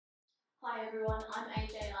Hi everyone, I'm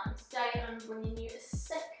AJR and today I'm bringing you a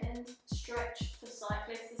second stretch for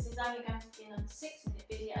cyclists. This is only going to be another 6-minute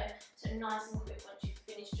video, so nice and quick once you've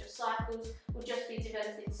finished your cycles. We'll just be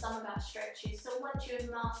developing some of our stretches. So once you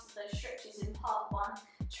have mastered those stretches in part 1,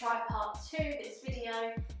 try part 2 this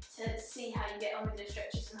video to see how you get on with those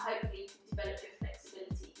stretches and hopefully you can develop your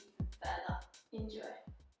flexibility even further. Enjoy.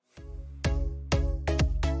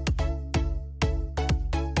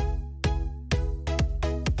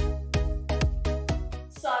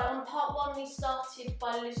 So on part 1 we started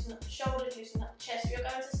by loosening up the shoulders, loosening up the chest. We're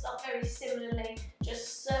going to start very similarly,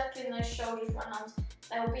 just circling those shoulders round.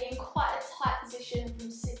 They will be in quite a tight position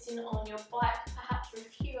from sitting on your bike, perhaps for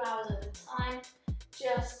a few hours at a time.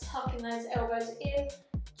 Just tucking those elbows in,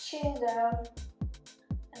 chin down,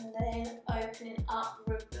 and then opening up,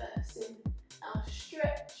 reversing our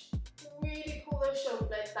stretch. Really pull those shoulder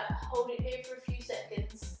blades back, hold it here for a few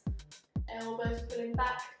seconds. Elbows pulling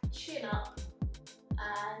back, chin up.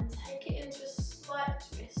 And take it into a slight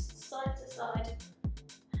twist, side to side,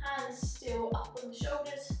 hands still up on the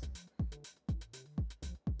shoulders.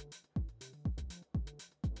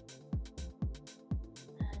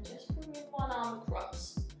 And just bring one arm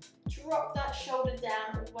across. Drop that shoulder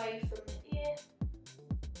down away from the ear.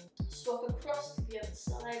 Swap across to the other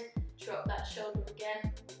side, drop that shoulder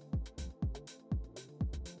again.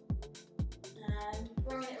 And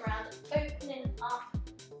bring it around, opening up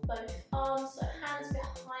both arms, so hands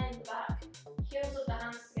behind the back, heels of the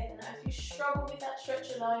hands together. Now if you struggle with that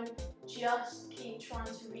stretch alone, just keep trying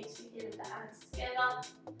to reach the heel of the hands together.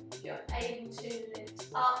 If you're able to, lift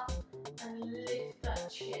up and lift that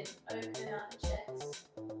chin, open out the chest.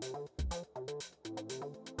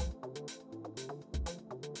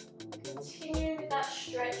 Continuing with that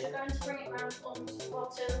stretch, you're going to bring it round onto the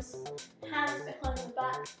bottoms, hands behind the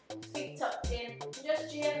back, feet tucked in, and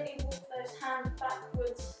just gently walk those hands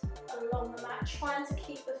backwards along the mat, trying to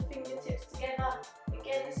keep the fingertips together.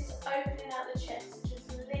 Again, this is opening out the chest, just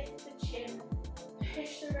lift the chin,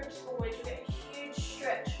 push the ribs forward, you'll get a huge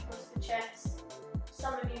stretch across the chest.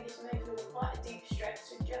 Some of you, this may feel quite a deep stretch,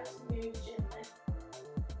 so just move gently.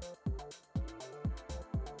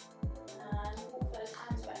 And walk those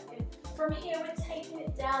hands back in. From here, we're taking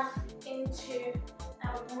it down into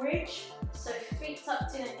our bridge. So feet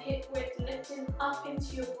tucked in at hip width, lifting up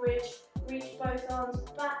into your bridge. Reach both arms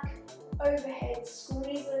back, overhead,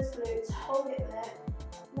 squeeze those glutes, hold it there.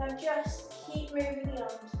 Now just keep moving the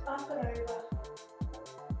arms up and over.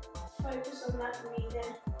 Focus on that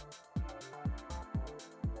breathing.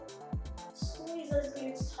 Squeeze those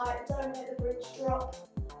glutes tight, don't let the bridge drop.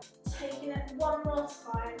 Taking it one more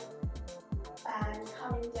time and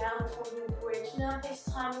coming down from your bridge. Now this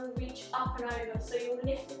time we'll reach up and over, so you'll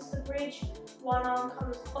lift into the bridge, one arm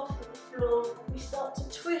comes off of the floor, we start to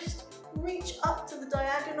twist, reach up to the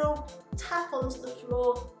diagonal, tap onto the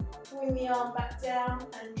floor, bring the arm back down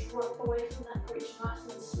and drop away from that bridge nice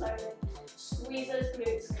and slowly. Squeeze those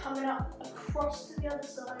glutes, coming up across to the other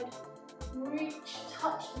side, reach,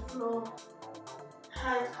 touch the floor,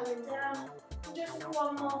 hand coming down, and just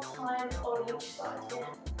one more time on each side here.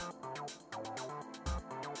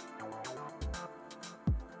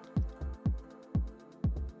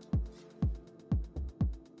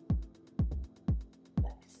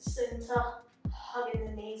 Centre, hugging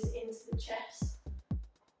the knees into the chest.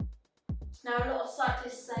 Now a lot of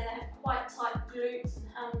cyclists say they have quite tight glutes and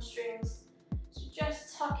hamstrings, so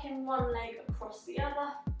just tuck in one leg across the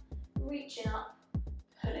other, reaching up,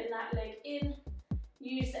 pulling that leg in.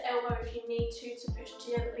 Use the elbow if you need to push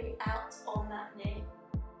gently out on that knee.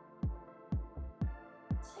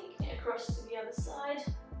 Taking it across to the other side,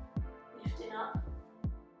 lifting up,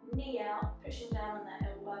 knee out, pushing down on that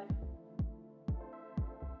elbow.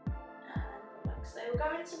 So we're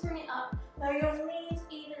going to bring it up. Now you'll need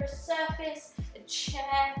either a surface, a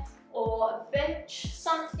chair or a bench,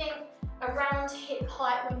 something around hip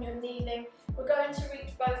height when you're kneeling. We're going to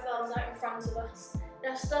reach both arms out in front of us.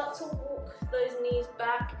 Now start to walk those knees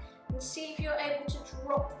back and see if you're able to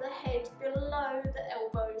drop the head below the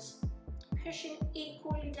elbows. Pushing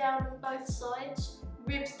equally down on both sides,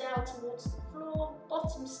 ribs down towards the floor,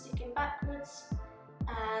 bottom sticking backwards,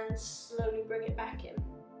 and slowly bring it back in.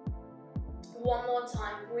 One more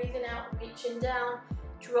time, breathing out, reaching down,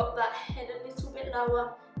 drop that head a little bit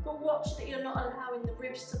lower, but watch that you're not allowing the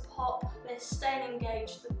ribs to pop, they're staying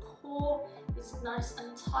engaged. The core is nice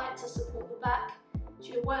and tight to support the back.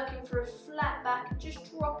 So you're working for a flat back,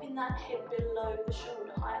 just dropping that head below the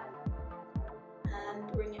shoulder height.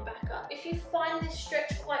 And bring it back up. If you find this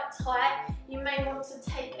stretch quite tight, you may want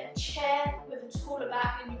to take a chair with a taller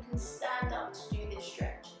back and you can stand up to do this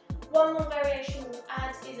stretch. One more variation we'll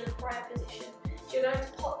add is a prayer position. So you're going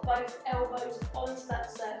to pop both elbows onto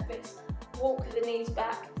that surface, walk the knees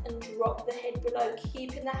back and drop the head below,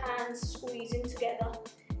 keeping the hands squeezing together.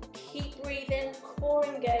 Keep breathing, core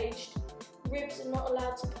engaged, ribs are not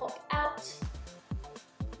allowed to pop out.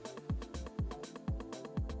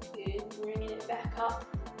 Good, bringing it back up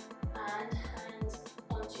and hands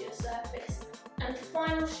onto your surface. And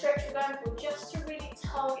final stretch we're going for, just to really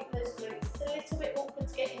target those glutes. It's a little bit awkward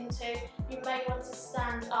to get into. You may want to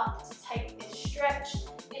stand up to take this stretch.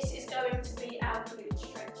 This is going to be our glute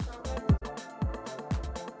stretch.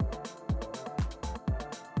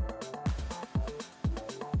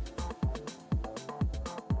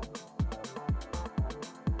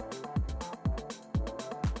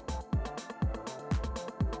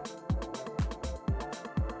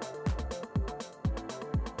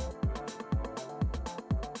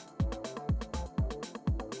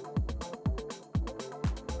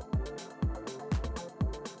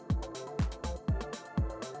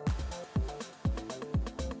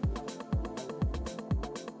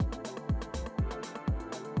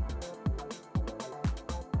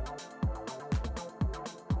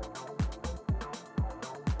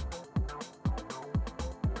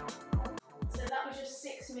 That was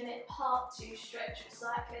your 6-minute part 2 stretch for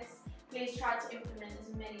cyclists. Please try to implement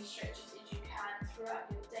as many stretches as you can throughout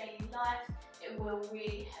your daily life. It will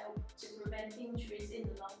really help to prevent injuries in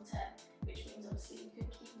the long term, which means obviously you can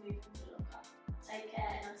keep moving for longer. Take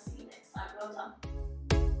care and I'll see you next time. Well done.